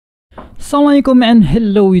Assalamualaikum and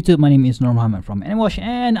hello YouTube, my name is Nur Muhammad from Watch,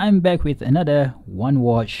 and I'm back with another One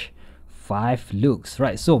Watch 5 looks.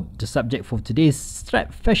 Right, so the subject for today's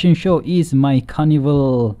strap fashion show is my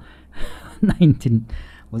Carnival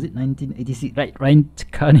 1986, right,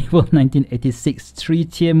 Carnival 1986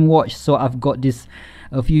 Tritium watch. So I've got this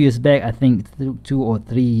a few years back, I think 2 or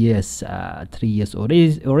 3 years, 3 years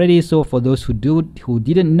already. So for those who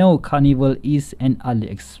didn't know, Carnival is an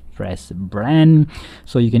AliExpress brand,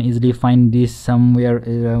 so you can easily find this somewhere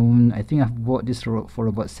around, I think I've bought this for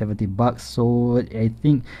about 70 bucks. So I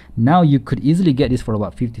think now you could easily get this for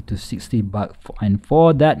about 50 to 60 bucks, and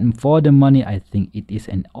for that, and for the money, I think it is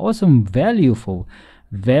an awesome value for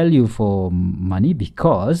money,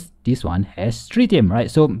 because this one has tritium,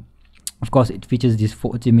 right? So of course it features this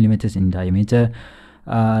 40 millimeters in diameter,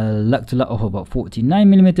 lug to lug of about 49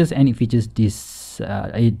 millimeters, and it features this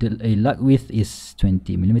a lug width is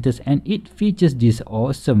 20 millimeters, and it features this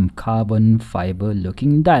awesome carbon fiber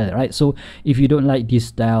looking dial, right? So if you don't like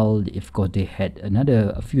this dial, of course they had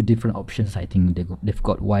a few different options. I think they've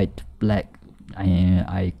got white, black,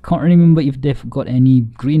 I can't remember if they've got any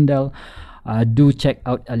green dial. Do check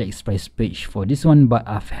out AliExpress page for this one, but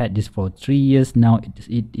I've had this for 3 years now.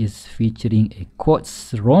 It is featuring a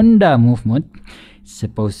quartz ronda movement,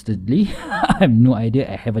 supposedly. I have no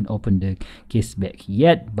idea, I haven't opened the case back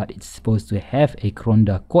yet, but it's supposed to have a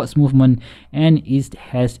ronda quartz movement, and it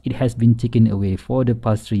has been taken away for the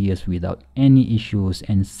past 3 years without any issues.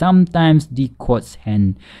 And sometimes the quartz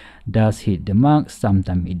hand does hit the mark,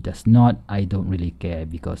 sometimes it does not. I don't really care,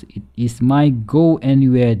 because it is my go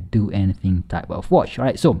anywhere, do anything type of watch,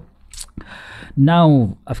 right? So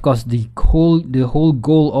now, of course, the whole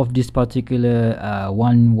goal of this particular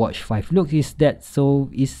One Watch 5 look is so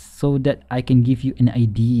that I can give you an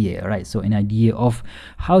idea, right? So an idea of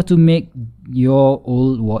how to make your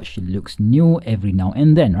old watch looks new every now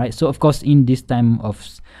and then, right? So of course, in this time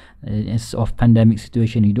of pandemic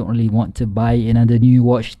situation, you don't really want to buy another new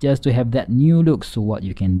watch just to have that new look. So what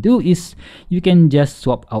you can do is you can just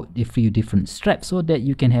swap out a few different straps so that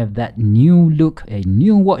you can have that new look, a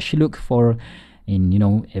new watch look for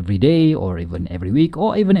every day, or even every week,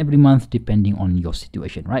 or even every month, depending on your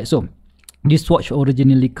situation, right? So this watch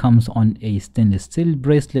originally comes on a stainless steel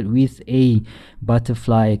bracelet with a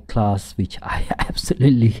butterfly clasp, which I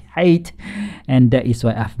absolutely hate, and that is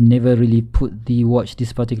why I've never really put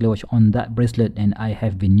this particular watch on that bracelet, and I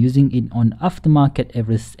have been using it on aftermarket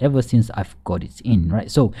ever since I've got it in, right?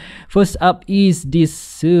 So first up is this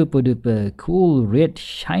super duper cool red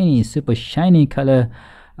super shiny color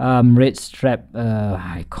red strap.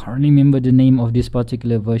 I can't remember the name of this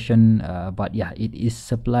particular version, but yeah, it is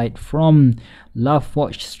supplied from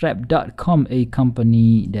lovewatchstrap.com, a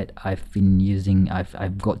company that I've been using.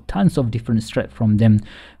 I've got tons of different straps from them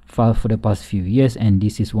for the past few years, and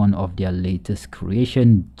this is one of their latest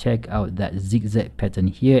creation. Check out that zigzag pattern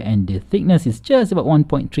here, and the thickness is just about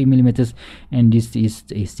 1.3 millimeters, and this is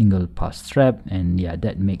a single pass strap, and yeah,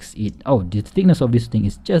 that makes it, the thickness of this thing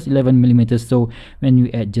is just 11 millimeters. So when you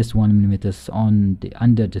add just 1 millimeters on the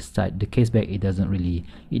under the side, the case back, it doesn't really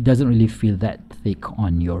feel that thick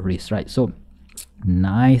on your wrist, right? So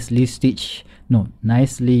nicely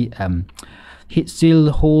heat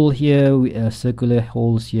seal hole here with circular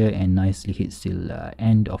holes here, and nicely heat seal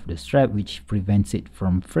end of the strap, which prevents it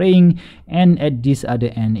from fraying. And at this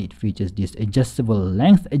other end, it features this adjustable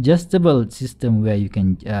system where you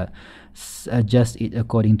can adjust it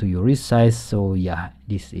according to your wrist size. So yeah,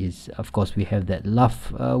 this is, of course, we have that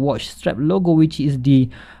Love watch strap logo, which is the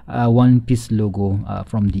One Piece logo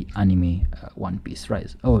from the anime One Piece,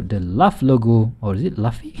 right? The Love logo, or is it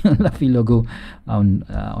Luffy? Luffy logo on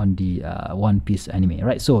the One Piece anime,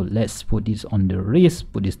 right? So let's put this on the wrist,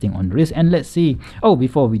 and let's see.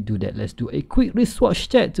 Before we do that, let's do a quick wristwatch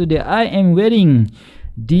check today. I am wearing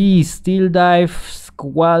the Steel Dive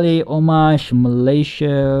Squale Homage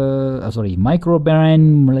micro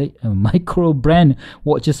brand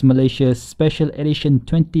watches Malaysia Special Edition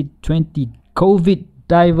 2020 COVID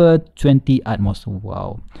Diver 20 Atmos.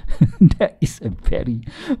 Wow, that is a very,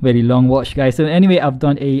 very long watch, guys. So anyway, I've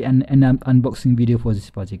done an unboxing video for this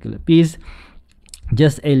particular piece.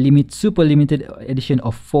 Just a super limited edition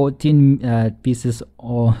of 14 pieces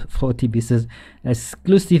or 40 pieces,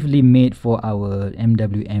 exclusively made for our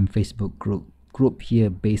MWM Facebook group here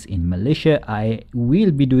based in Malaysia. I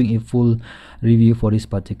will be doing a full review for this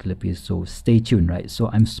particular piece, so stay tuned, right? So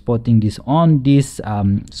I'm sporting this on this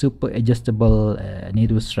super adjustable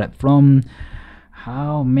NATO strap from,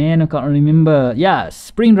 I can't remember. Yeah,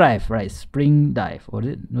 Spring Dive, right? Spring Dive, or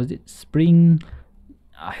was it Spring?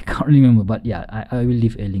 I can't remember, but yeah, I will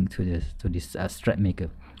leave a link to this strap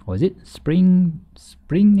maker. was it spring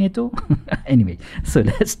nato? Anyway, so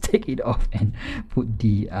let's take it off and put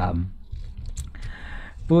the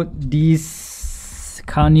put this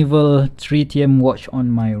Carnival Tritium watch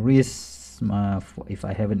on my wrist. If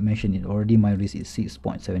I haven't mentioned it already, my wrist is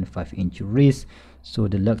 6.75 inch wrist, so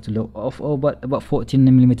the lug to lug of about 14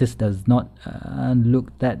 millimeters does not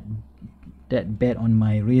look that bad on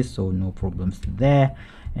my wrist, so no problems there.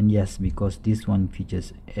 And yes, because this one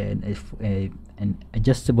features an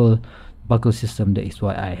adjustable buckle system, that is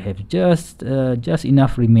why I have just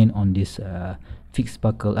enough remain on this fixed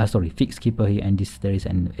buckle, fixed keeper here, and there is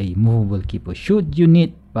a movable keeper should you need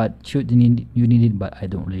it, but I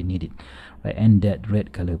don't really need it, right? And that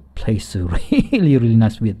red color plays really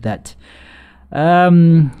nice with that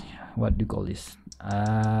what do you call this,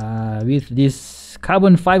 with this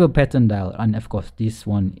carbon fiber pattern dial, and of course this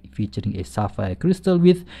one featuring a sapphire crystal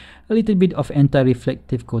with a little bit of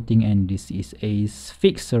anti-reflective coating, and this is a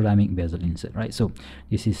fixed ceramic bezel insert, right? So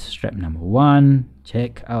this is strap number 1.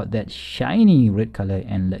 Check out that shiny red color,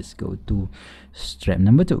 and let's go to strap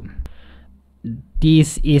number 2.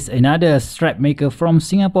 This is another strap maker from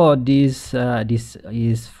Singapore. This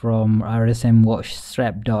is from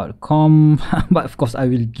rsmwatchstrap.com but of course I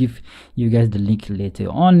will give you guys the link later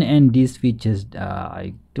on. And this features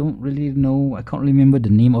I don't really know, I can't remember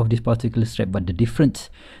the name of this particular strap, but the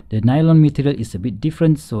nylon material is a bit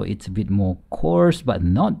different, so it's a bit more coarse, but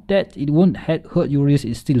not that it won't hurt your wrist.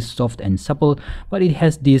 It's still soft and supple, but it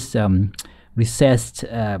has this recessed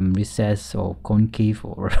or concave,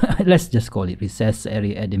 or let's just call it recessed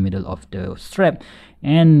area at the middle of the strap,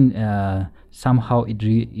 and somehow it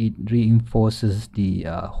reinforces the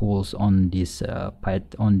holes on this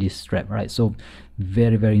on this strap, right? So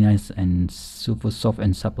very nice and super soft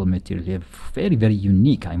and supple material, very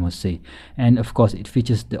unique, I must say. And of course it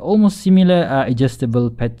features the almost similar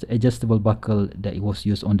adjustable buckle that was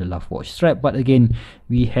used on the Love Watch strap, but again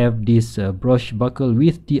we have this brush buckle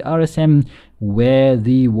with the RSM Wear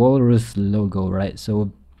the Walrus logo, right?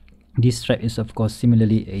 So this strap is of course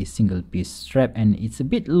similarly a single piece strap, and it's a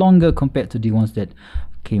bit longer compared to the ones that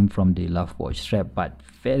came from the Love Watch strap, but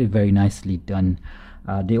very nicely done.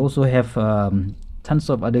 They also have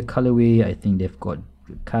tons of other colorway. I think they've got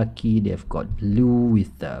khaki, they've got blue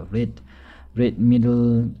with red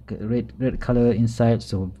color inside,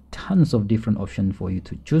 so tons of different options for you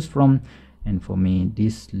to choose from. And for me,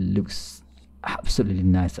 this looks absolutely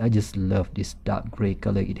nice. I just love this dark gray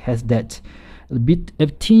color. It has that a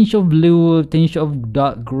tinge of blue, tinge of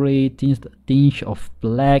dark gray, tinge of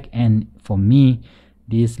black, and for me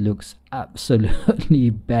this looks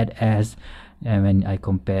absolutely badass. And when I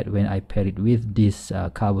pair it with this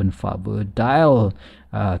carbon fiber dial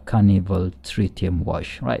Carnival Tritium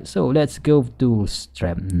watch, right? So let's go to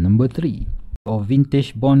strap number 3, or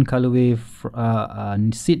vintage bond colorway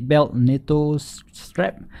seat belt nato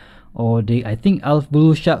strap, or I think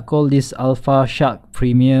Blue Shark call this Alpha Shark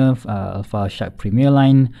Premier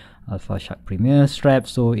line, Alpha Shark Premier strap.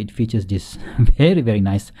 So it features this very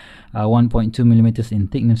nice 1.2 millimeters in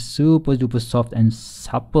thickness, super duper soft and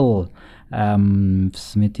supple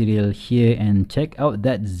material here. And check out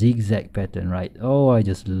that zigzag pattern, right? Oh, I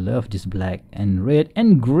just love this black and red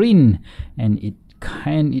and green, and it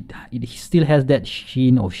still has that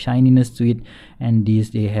sheen or shininess to it. And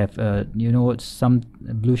they have you know what, some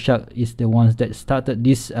Blue Shark is the ones that started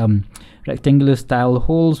this rectangular style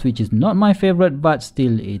holes, which is not my favorite, but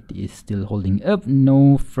still it is still holding up,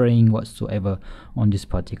 no fraying whatsoever on this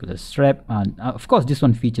particular strap. And of course this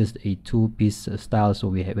one features a 2-piece style, so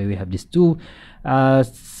we have this two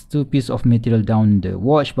piece of material down the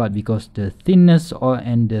watch, but because the thinness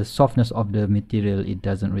and the softness of the material, it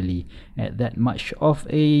doesn't really add that much of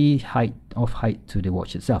a height to the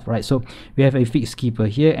watch itself, right? So we have a fixed keeper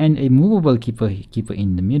here and a movable keeper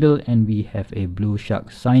in the middle, and we have a Blue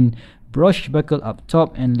Shark sign brush buckle up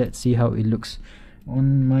top. And let's see how it looks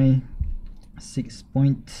on my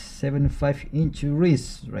 6.75 inch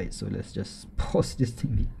wrist, right? So let's just pause this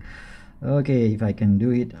thing. Okay, if I can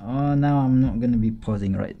do it. Oh, now I'm not gonna be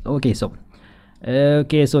pausing, right? Okay, so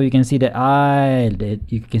you can see that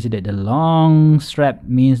the long strap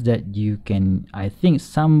means that you can, I think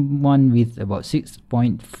someone with about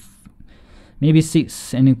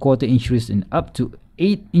 6.25 inch wrist and up to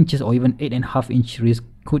 8 inches or even 8.5 inch wrist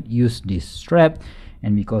could use this strap.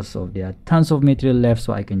 And because of there are tons of material left,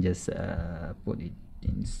 so I can just put it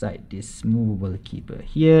inside this movable keeper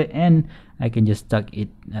here, and I can just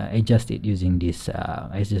adjust it using this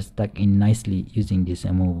I just tuck in nicely using this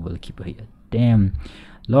movable keeper here. Damn,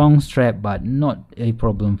 long strap, but not a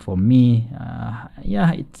problem for me.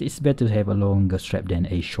 Yeah, it's better to have a longer strap than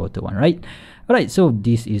a shorter one, right? Alright, so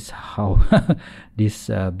this is how this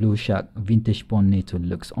Blue Shark Vintage Bond NATO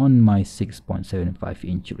looks on my 6.75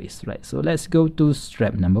 inch wrist, right? So let's go to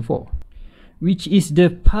strap number 4, which is the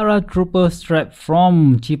Paratrooper strap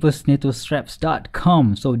from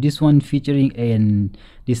cheapestnatostraps.com. So this one featuring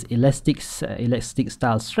this elastic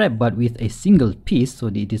style strap, but with a single piece. So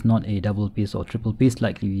it is not a double piece or triple piece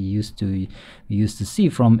like we used to see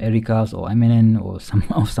from Erica's or M&N or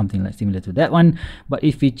something like similar to that one. But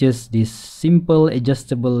it features this simple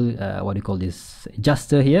adjustable what do you call this,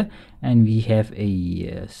 adjuster here, and we have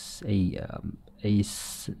a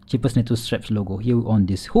Cheapest NATO Straps logo here on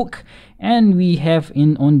this hook, and we have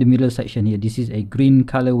on the middle section here, this is a green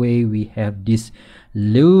colorway. We have this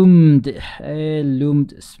lumed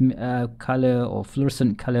color or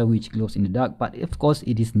fluorescent color which glows in the dark, but of course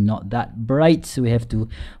it is not that bright, so we have to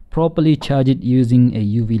properly charge it using a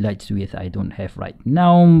UV light switch I don't have right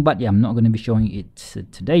now. But yeah, I'm not going to be showing it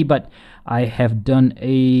today, but I have done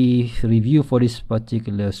a review for this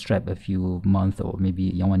particular strap a few months or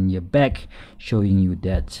maybe 1 year back, showing you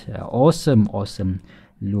that awesome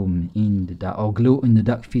lume in the dark or glow in the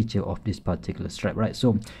dark feature of this particular strap, right?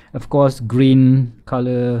 So of course green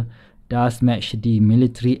color does match the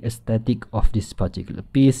military aesthetic of this particular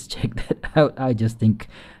piece. Check that out. I just think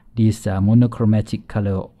this monochromatic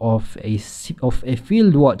color of a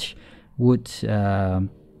field watch would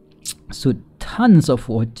suit tons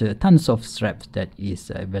of straps that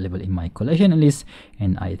is available in my collection at least,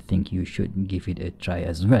 and I think you should give it a try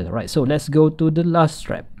as well, right? So let's go to the last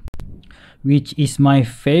strap, which is my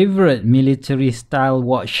favorite military style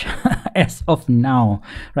watch as of now,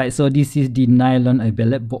 right? So this is the nylon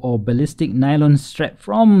ballistic nylon strap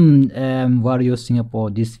from Vario Singapore.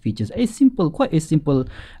 This features quite a simple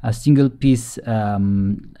single piece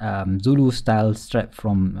Zulu style strap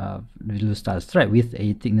with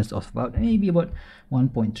a thickness of maybe about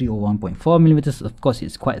 1.3 or 1.4 millimeters. Of course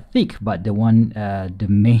it's quite thick, but the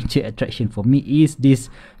major attraction for me is this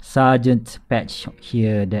sergeant patch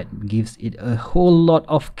here that gives it a whole lot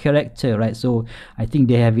of character, right? So I think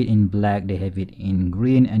they have it in black, they have it in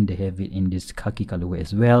green, and they have it in this khaki colorway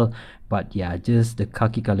as well. But yeah, just the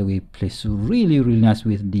khaki colorway plays really nice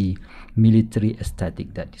with the military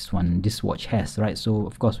aesthetic that this watch has, right? So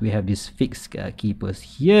of course we have these fixed keepers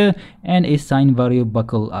here and a sign Vario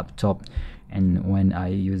buckle up top. And when I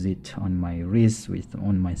use it on my wrist,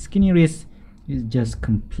 on my skinny wrist, it just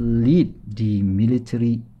complete the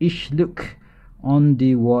military-ish look on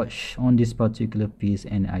the watch, on this particular piece,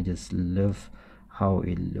 and I just love how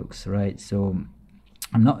it looks, right? So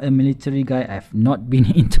I'm not a military guy, I've not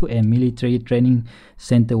been into a military training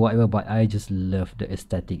center whatever, but I just love the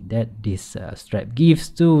aesthetic that this strap gives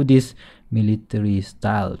to this military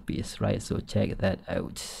style piece, right? So check that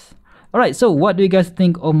out. Alright, so what do you guys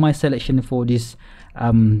think of my selection for this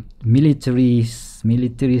military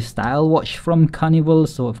style watch from Carnival?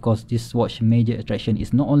 So of course this watch major attraction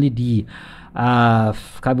is not only the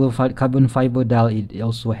carbon fiber dial, it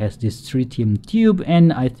also has this tritium tube,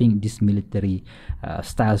 and I think this military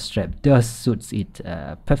style strap does suits it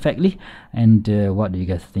perfectly. And what do you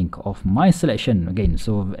guys think of my selection? Again,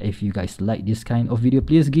 so if you guys like this kind of video,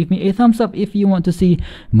 please give me a thumbs up. If you want to see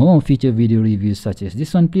more future video reviews such as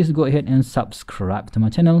this one, please go ahead and subscribe to my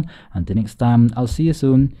channel. Until next time, I'll see you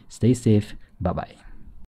soon. Stay safe. Bye bye.